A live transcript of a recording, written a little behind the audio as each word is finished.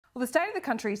Well, the state of the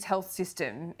country's health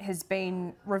system has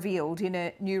been revealed in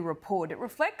a new report. It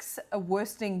reflects a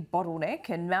worsening bottleneck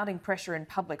and mounting pressure in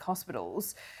public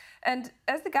hospitals. And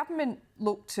as the government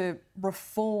look to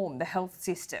reform the health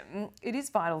system, it is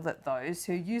vital that those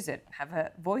who use it have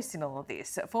a voice in all of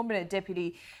this. Former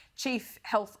Deputy Chief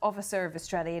Health Officer of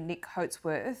Australia, Nick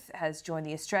Coatsworth, has joined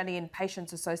the Australian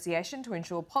Patients Association to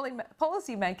ensure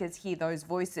policymakers hear those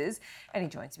voices. And he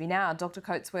joins me now. Dr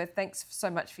Coatsworth, thanks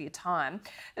so much for your time.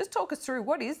 Just talk us through,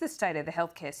 what is the state of the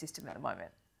healthcare system at the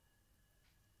moment?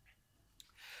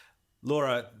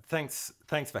 Laura, thanks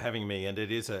for having me, and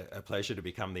it is a pleasure to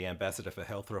become the Ambassador for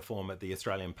Health Reform at the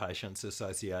Australian Patients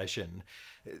Association.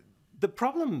 The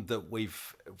problem that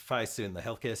we've faced in the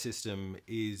healthcare system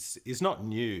is not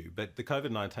new, but the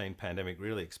COVID-19 pandemic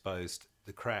really exposed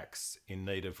the cracks in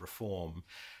need of reform.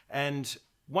 And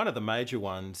one of the major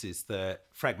ones is the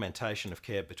fragmentation of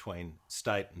care between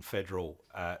state and federal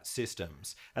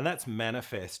systems. And that's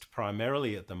manifest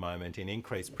primarily at the moment in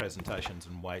increased presentations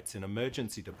and waits in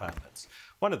emergency departments.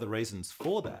 One of the reasons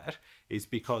for that is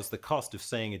because the cost of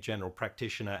seeing a general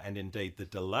practitioner, and indeed the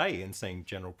delay in seeing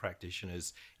general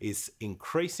practitioners, is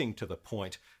increasing to the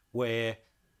point where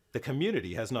the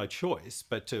community has no choice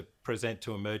but to present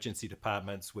to emergency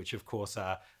departments, which of course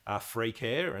are free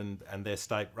care and they're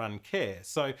state-run care.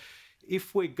 So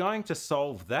if we're going to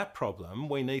solve that problem,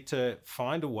 we need to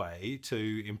find a way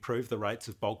to improve the rates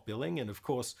of bulk billing. And of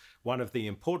course, one of the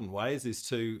important ways is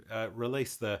to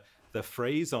release the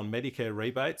freeze on Medicare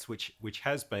rebates, which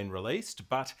has been released,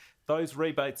 but those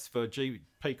rebates for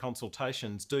GP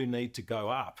consultations do need to go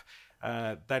up.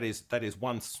 That is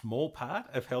one small part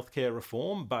of healthcare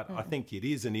reform, but I think it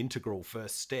is an integral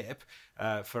first step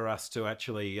for us to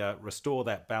actually restore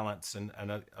that balance and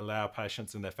allow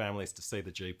patients and their families to see the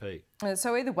GP.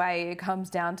 So either way, it comes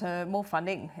down to more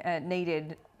funding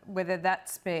needed, whether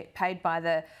that's paid by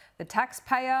the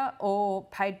taxpayer or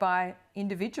paid by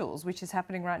individuals, which is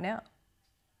happening right now.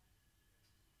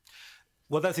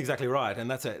 Well, that's exactly right, and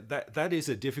that is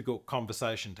a difficult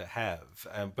conversation to have,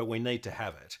 but we need to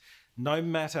have it. No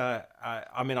matter,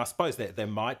 I suppose that there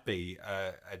might be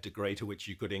a degree to which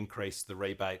you could increase the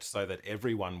rebate so that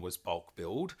everyone was bulk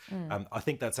billed. I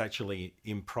think that's actually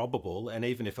improbable, and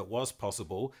even if it was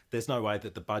possible, there's no way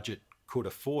that the budget could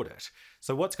afford it.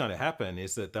 So what's going to happen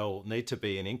is that there'll need to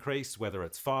be an increase, whether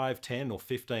it's $5, $10 or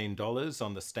 $15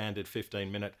 on the standard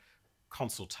 15-minute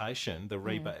consultation, the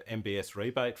rebate, MBS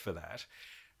rebate for that.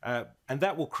 And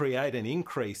that will create an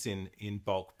increase in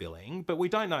bulk billing, but we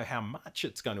don't know how much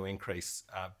it's going to increase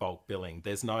bulk billing.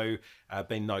 There's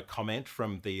been no comment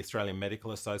from the Australian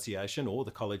Medical Association or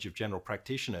the College of General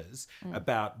Practitioners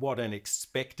about what an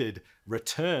expected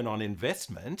return on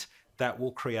investment that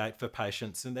will create for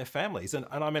patients and their families. And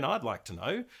I mean, I'd like to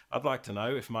know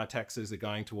if my taxes are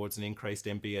going towards an increased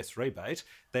MBS rebate,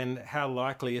 then how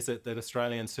likely is it that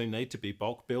Australians who need to be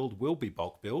bulk billed will be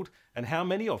bulk billed, and how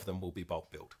many of them will be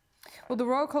bulk billed? Well, the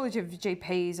Royal College of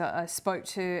GPs, I spoke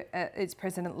to its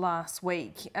president last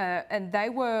week, and they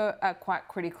were quite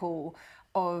critical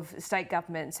of state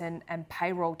governments and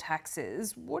payroll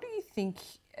taxes. What do you think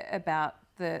about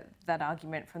that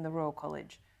argument from the Royal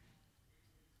College?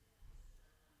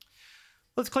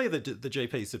 Well, it's clear that the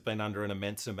GPs have been under an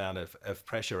immense amount of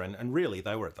pressure, and really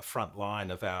they were at the front line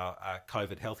of our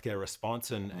COVID healthcare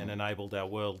response and enabled our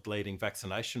world-leading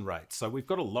vaccination rates. So we've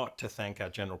got a lot to thank our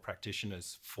general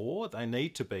practitioners for. They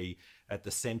need to be at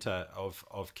the centre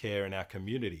of care in our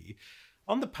community.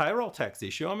 On the payroll tax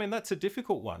issue, I mean, that's a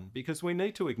difficult one because we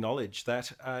need to acknowledge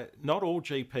that not all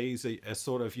GPs are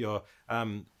sort of your,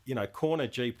 corner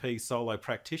GP solo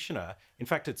practitioner. In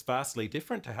fact, it's vastly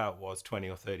different to how it was 20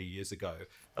 or 30 years ago.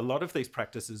 A lot of these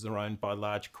practices are owned by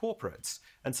large corporates.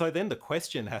 And so then the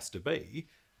question has to be,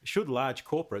 should large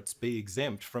corporates be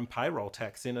exempt from payroll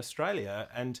tax in Australia?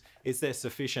 And is there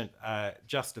sufficient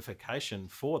justification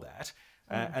for that?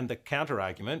 And the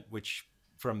counter-argument, which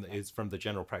is from the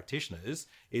general practitioners,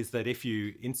 is that if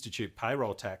you institute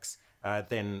payroll tax,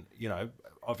 then,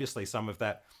 obviously some of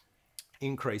that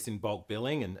increase in bulk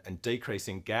billing and decrease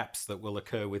in gaps that will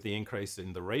occur with the increase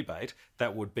in the rebate,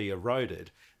 that would be eroded.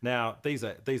 Now, these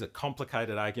are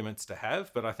complicated arguments to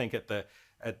have, but I think at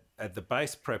the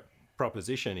base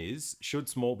proposition is, should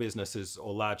small businesses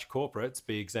or large corporates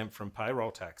be exempt from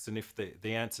payroll tax? And if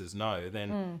the answer is no,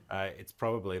 then it's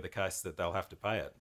probably the case that they'll have to pay it.